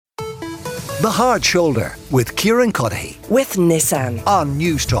The Hard Shoulder with Kieran Cuddihy with Nissan on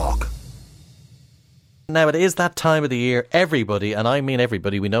News Talk. Now, it is that time of the year. Everybody, and I mean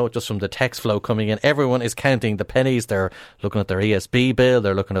everybody, we know it just from the text flow coming in, everyone is counting the pennies. They're looking at their ESB bill,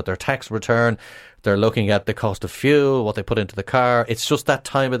 they're looking at their tax return, they're looking at the cost of fuel, what they put into the car. It's just that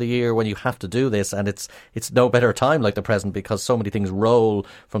time of the year when you have to do this, and it's no better time like the present because so many things roll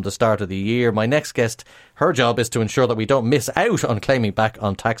from the start of the year. My next guest, her job is to ensure that we don't miss out on claiming back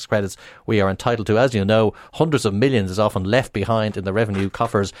on tax credits we are entitled to. As you know, hundreds of millions is often left behind in the revenue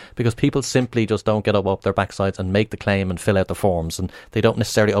coffers because people simply just don't get up their backsides and make the claim and fill out the forms. And they don't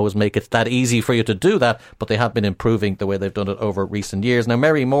necessarily always make it that easy for you to do that, but they have been improving the way they've done it over recent years. Now,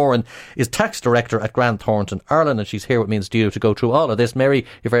 Mary Moran is Tax Director at Grant Thornton Ireland, and she's here with me in studio to go through all of this. Mary,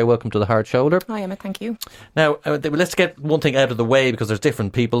 you're very welcome to The Hard Shoulder. Hi, Emmet, thank you. Now, let's get one thing out of the way because there's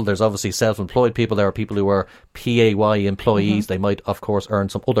different people. There's obviously self-employed people. There are people who are PAY employees. They might, of course, earn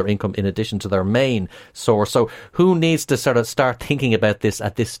some other income in addition to their main source. So who needs to sort of start thinking about this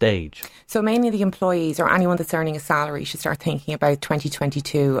at this stage? So mainly the employees or anyone that's earning a salary should start thinking about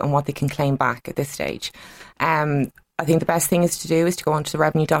 2022 and what they can claim back at this stage. I think the best thing is to go onto the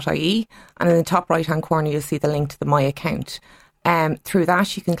revenue.ie, and in the top right hand corner you'll see the link to the My Account. Through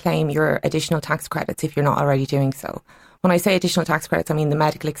that you can claim your additional tax credits if you're not already doing so. When I say additional tax credits, I mean the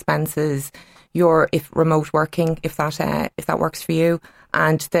medical expenses, if remote working, if that works for you,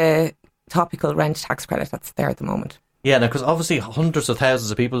 and the topical rent tax credit that's there at the moment. Yeah, now, because obviously hundreds of thousands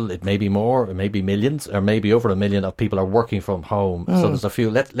of people, it may be more, it may be millions, or maybe over 1 million of people are working from home. So there's a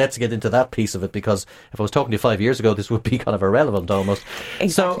few. Let's get into that piece of it, because if I was talking to you 5 years ago, this would be kind of irrelevant almost.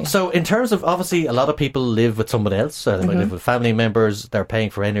 Exactly. So in terms of, obviously, a lot of people live with someone else. They might live with family members. They're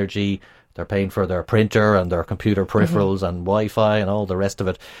paying for energy. They're paying for their printer and their computer peripherals and Wi-Fi and all the rest of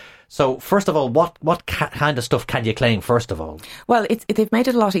it. So, first of all, what kind of stuff can you claim, first of all? Well, they've made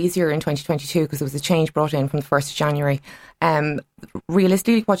it a lot easier in 2022 because there was a change brought in from the 1st of January.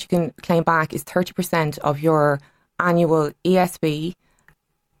 Realistically, what you can claim back is 30% of your annual ESB,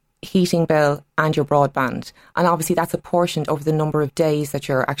 heating bill and your broadband. And obviously that's apportioned over the number of days that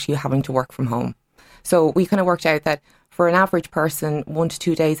you're actually having to work from home. So we kind of worked out that for an average person, 1 to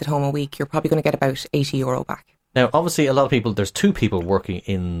 2 days at home a week, you're probably going to get about €80 back. Now, obviously, a lot of people, there's two people working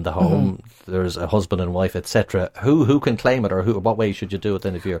in the home. There's a husband and wife, etc. Who can claim it, or what way should you do it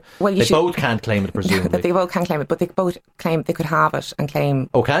then if you're... Well, they both can't claim it, presumably. They both can't claim it, but they both claim they could have it and claim...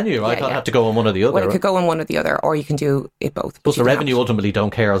 Oh, can you? I thought it had to go on one or the other. Well, it could go on one or the other, or you can do it both. But the revenue ultimately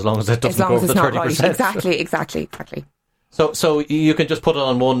don't care as long as it doesn't go over the 30%. Right. Exactly. So you can just put it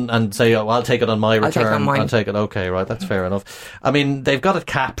on one and say, oh, I'll take it on my return. I'll take it. Okay, right. That's fair enough. I mean, they've got it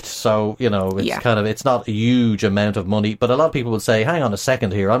capped. So, it's not a huge amount of money. But a lot of people will say, hang on a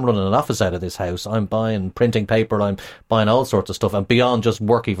second here. I'm running an office out of this house. I'm buying printing paper. I'm buying all sorts of stuff. And beyond just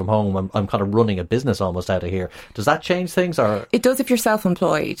working from home, I'm kind of running a business almost out of here. Does that change things? Or it does if you're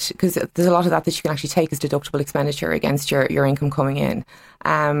self-employed, because there's a lot of that you can actually take as deductible expenditure against your income coming in.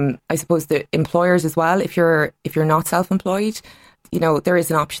 I suppose the employers as well, if you're not self-employed, there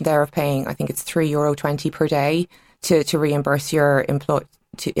is an option there of paying, I think it's €3.20 per day to reimburse your employees.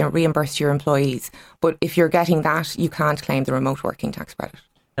 But if you're getting that, you can't claim the remote working tax credit.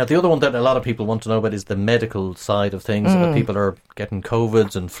 Now, the other one that a lot of people want to know about is the medical side of things. People are getting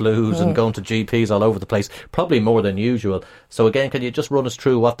COVIDs and flus and going to GPs all over the place, probably more than usual. So again, can you just run us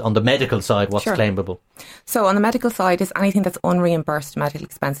through on the medical side, what's claimable? So on the medical side is anything that's unreimbursed medical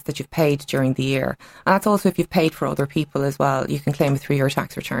expenses that you've paid during the year. And that's also if you've paid for other people as well, you can claim it through your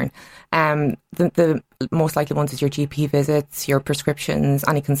tax return. The most likely ones is your GP visits, your prescriptions,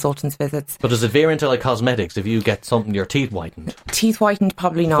 any consultants visits. But does it veer into like cosmetics? If you get something, your teeth whitened? Teeth whitened,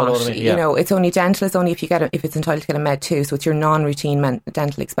 probably not. I mean? Yeah. It's only dental. It's only if it's entitled to get a med too. So it's your non-routine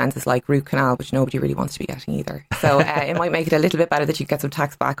dental expenses like root canal, which nobody really wants to be getting either. So it might make it a little bit better that you get some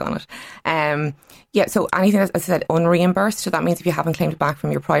tax back on it. So anything, as I said, unreimbursed. So that means if you haven't claimed it back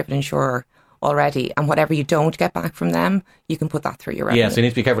from your private insurer already, and whatever you don't get back from them, you can put that through your revenue. Yeah, so you need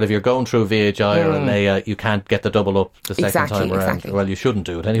to be careful if you're going through VHI or EMEA, you can't get the double up the second time around. Exactly. Well, you shouldn't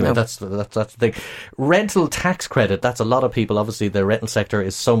do it anyway. No. That's the thing. Rental tax credit, that's a lot of people. Obviously, the rental sector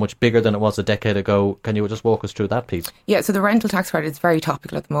is so much bigger than it was a decade ago. Can you just walk us through that piece? Yeah, so the rental tax credit is very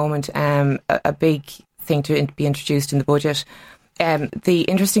topical at the moment. A big thing to be introduced in the budget. The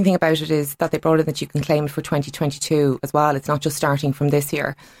interesting thing about it is that they brought in that you can claim it for 2022 as well. It's not just starting from this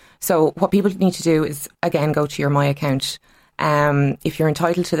year. So what people need to do is, again, go to your My Account. If you're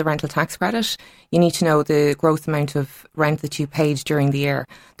entitled to the rental tax credit, you need to know the gross amount of rent that you paid during the year.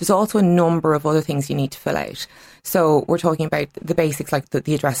 There's also a number of other things you need to fill out. So we're talking about the basics like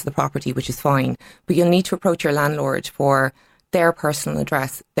the address of the property, which is fine. But you'll need to approach your landlord for their personal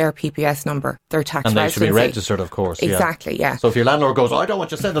address, their PPS number, their tax and they residency. should be registered, of course. Exactly, yeah. So if your landlord goes, I don't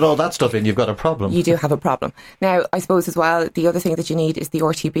want you sending all that stuff in, you've got a problem. You do have a problem. Now, I suppose as well, the other thing that you need is the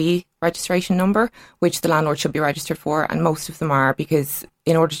RTB registration number, which the landlord should be registered for, and most of them are, because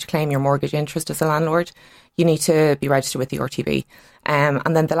in order to claim your mortgage interest as a landlord, you need to be registered with the RTB.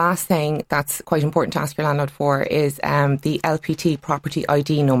 And then the last thing that's quite important to ask your landlord for is the LPT property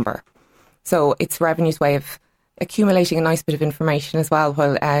ID number. So it's revenue's way of accumulating a nice bit of information as well,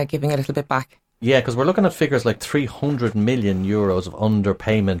 while giving a little bit back. Yeah, because we're looking at figures like 300 million euros of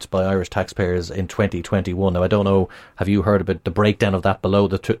underpayment by Irish taxpayers in 2021. Now, I don't know, have you heard about the breakdown of that below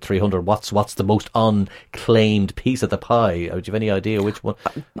the 300? What's the most unclaimed piece of the pie? Do you have any idea which one?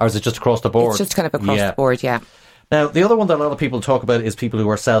 Or is it just across the board? It's just kind of across the board, yeah. Now, the other one that a lot of people talk about is people who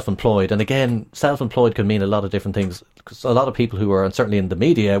are self-employed. And again, self-employed can mean a lot of different things. Because a lot of people who are, and certainly in the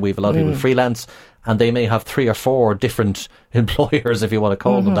media, we have a lot of people freelance, and they may have 3 or 4 different employers, if you want to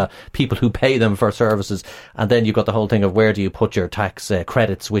call them that, people who pay them for services. And then you've got the whole thing of where do you put your tax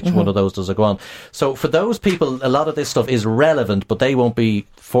credits, which one of those does it go on. So for those people, a lot of this stuff is relevant, but they won't be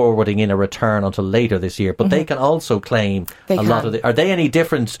forwarding in a return until later this year. But they can also claim lot of are they any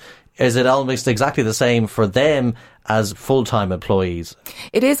different? Is it almost exactly the same for them as full-time employees?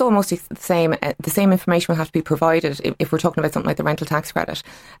 It is almost the same. The same information will have to be provided if we're talking about something like the rental tax credit.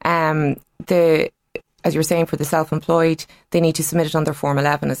 As you were saying, for the self-employed, they need to submit it on their Form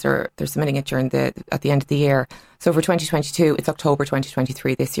 11 as they're submitting it at the end of the year. So for 2022, it's October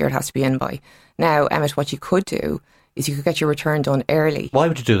 2023 this year it has to be in by. Now, Emmet, what you could do is you could get your return done early. Why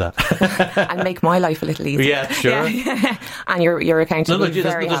would you do that? And make my life a little easier. Yeah, sure. Yeah. And your accountant will be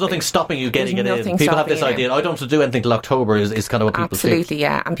very there's nothing stopping you getting it in. People have this idea, I don't have to do anything till October is kind of what people think. Absolutely,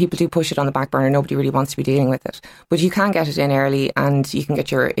 yeah. And people do push it on the back burner. Nobody really wants to be dealing with it. But you can get it in early, and you can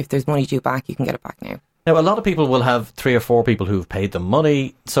get if there's money due back, you can get it back now. Now, a lot of people will have 3 or 4 people who've paid them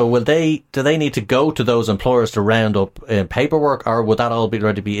money. So do they need to go to those employers to round up paperwork, or would that all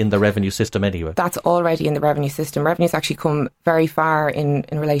already be in the revenue system anyway? That's already in the revenue system. Revenue's actually come very far in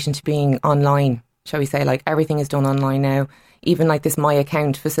relation to being online, shall we say. Like, everything is done online now. Even like this My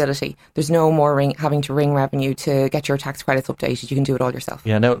Account facility, there's no more having to ring revenue to get your tax credits updated. You can do it all yourself.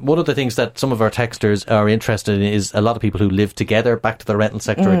 Yeah. Now, one of the things that some of our texters are interested in is a lot of people who live together. Back to the rental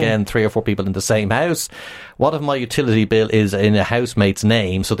sector again, 3 or 4 people in the same house. What if my utility bill is in a housemate's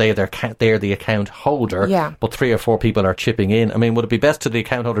name, so they're the account holder, but 3 or 4 people are chipping in? I mean, would it be best to the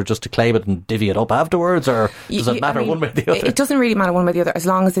account holder just to claim it and divvy it up afterwards, or does it matter one way or the other? It doesn't really matter one way or the other, as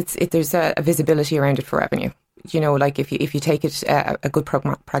long as there's a visibility around it for revenue. You know, like if you take it a good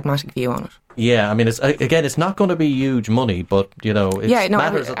pragmatic view on it. Yeah, I mean, it's not going to be huge money, but, you know, it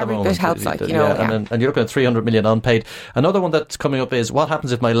matters at the moment. It helps, like, you know. And you're looking at 300 million unpaid. Another one that's coming up is, what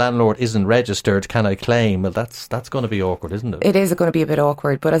happens if my landlord isn't registered? Can I claim? Well, that's going to be awkward, isn't it? It is going to be a bit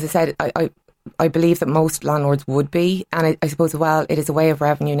awkward, but as I said, I believe that most landlords would be, and I suppose, well, it is a way of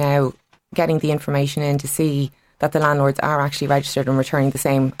revenue now, getting the information in to see that the landlords are actually registered and returning the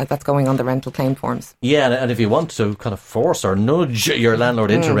same that's going on the rental claim forms. Yeah, and if you want to kind of force or nudge your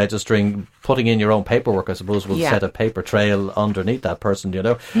landlord into registering, putting in your own paperwork, I suppose, will set a paper trail underneath that person, you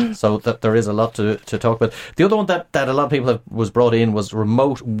know. So that there is a lot to talk about. The other one that a lot of people was brought in was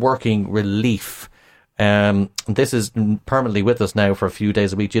remote working relief. This is permanently with us now for a few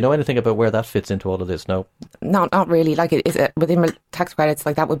days a week. Do you know anything about where that fits into all of this? No, not really. Like, is it within tax credits?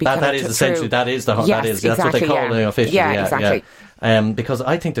 Like, that would be that is essentially that's what they call it officially. Yeah, exactly. Yeah. Because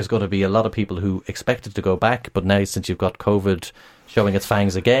I think there's going to be a lot of people who expected to go back, but now since you've got COVID showing its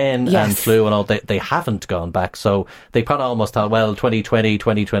fangs again and flu and all, they haven't gone back. So they probably almost thought, well, 2020,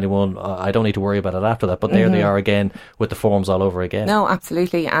 2021, I don't need to worry about it after that. But there they are again with the forms all over again. No,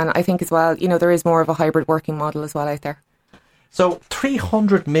 absolutely. And I think as well, you know, there is more of a hybrid working model as well out there. So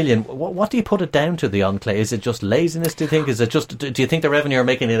 300 million, what do you put it down to, the enclave? Is it just laziness, do you think? Do you think the revenue are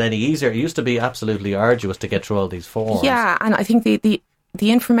making it any easier? It used to be absolutely arduous to get through all these forms. Yeah, and I think the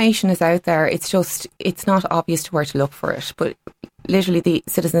information is out there. It's not obvious to where to look for it. But literally, the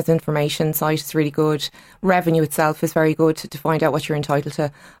Citizens Information site is really good. Revenue itself is very good to find out what you're entitled to.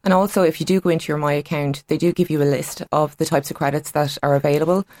 And also, if you do go into your My Account, they do give you a list of the types of credits that are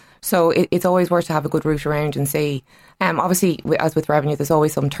available. So it's always worth to have a good route around and see. Obviously, as with revenue, there's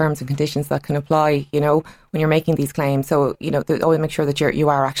always some terms and conditions that can apply, you know, when you're making these claims. So, you know, always make sure that you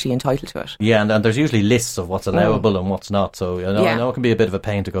are actually entitled to it. Yeah, and there's usually lists of what's allowable and what's not. So, you know, I know it can be a bit of a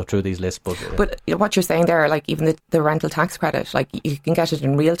pain to go through these lists. But what you're saying there, like even the rental tax credit, like you can get it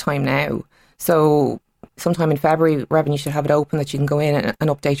in real time now. So sometime in February, Revenue should have it open that you can go in and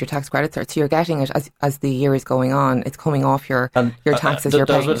update your tax credit cert. So you're getting it as the year is going on. It's coming off your taxes you're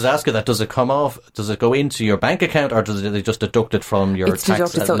paying. I was ask you that. Does it come off? Does it go into your bank account, or does they just deduct it from your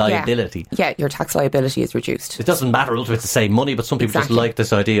tax liability? Yeah, your tax liability is reduced. It doesn't matter ultimately to save money, but some people just like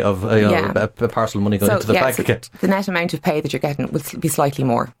this idea of a parcel of money going into the bank account. The net amount of pay that you're getting will be slightly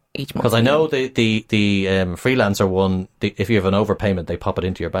more each month. Because I know the freelancer one, if you have an overpayment, they pop it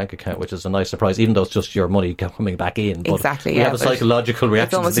into your bank account, which is a nice surprise, even though it's just your money coming back in. But exactly, we have a psychological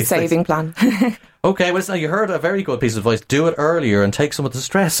reaction to these things. It's almost a saving plan. Okay, well, you heard a very good piece of advice. Do it earlier and take some of the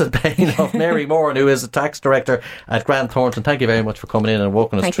stress and pain off. Mary Moran, who is a tax director at Grant Thornton, thank you very much for coming in and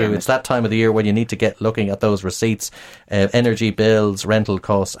walking us through. It's that time of the year when you need to get looking at those receipts, energy bills, rental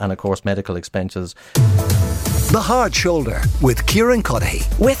costs, and of course medical expenses. The Hard Shoulder with Kieran Cuddihy.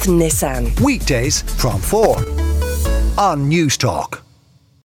 With Nissan. Weekdays from 4 on News Talk.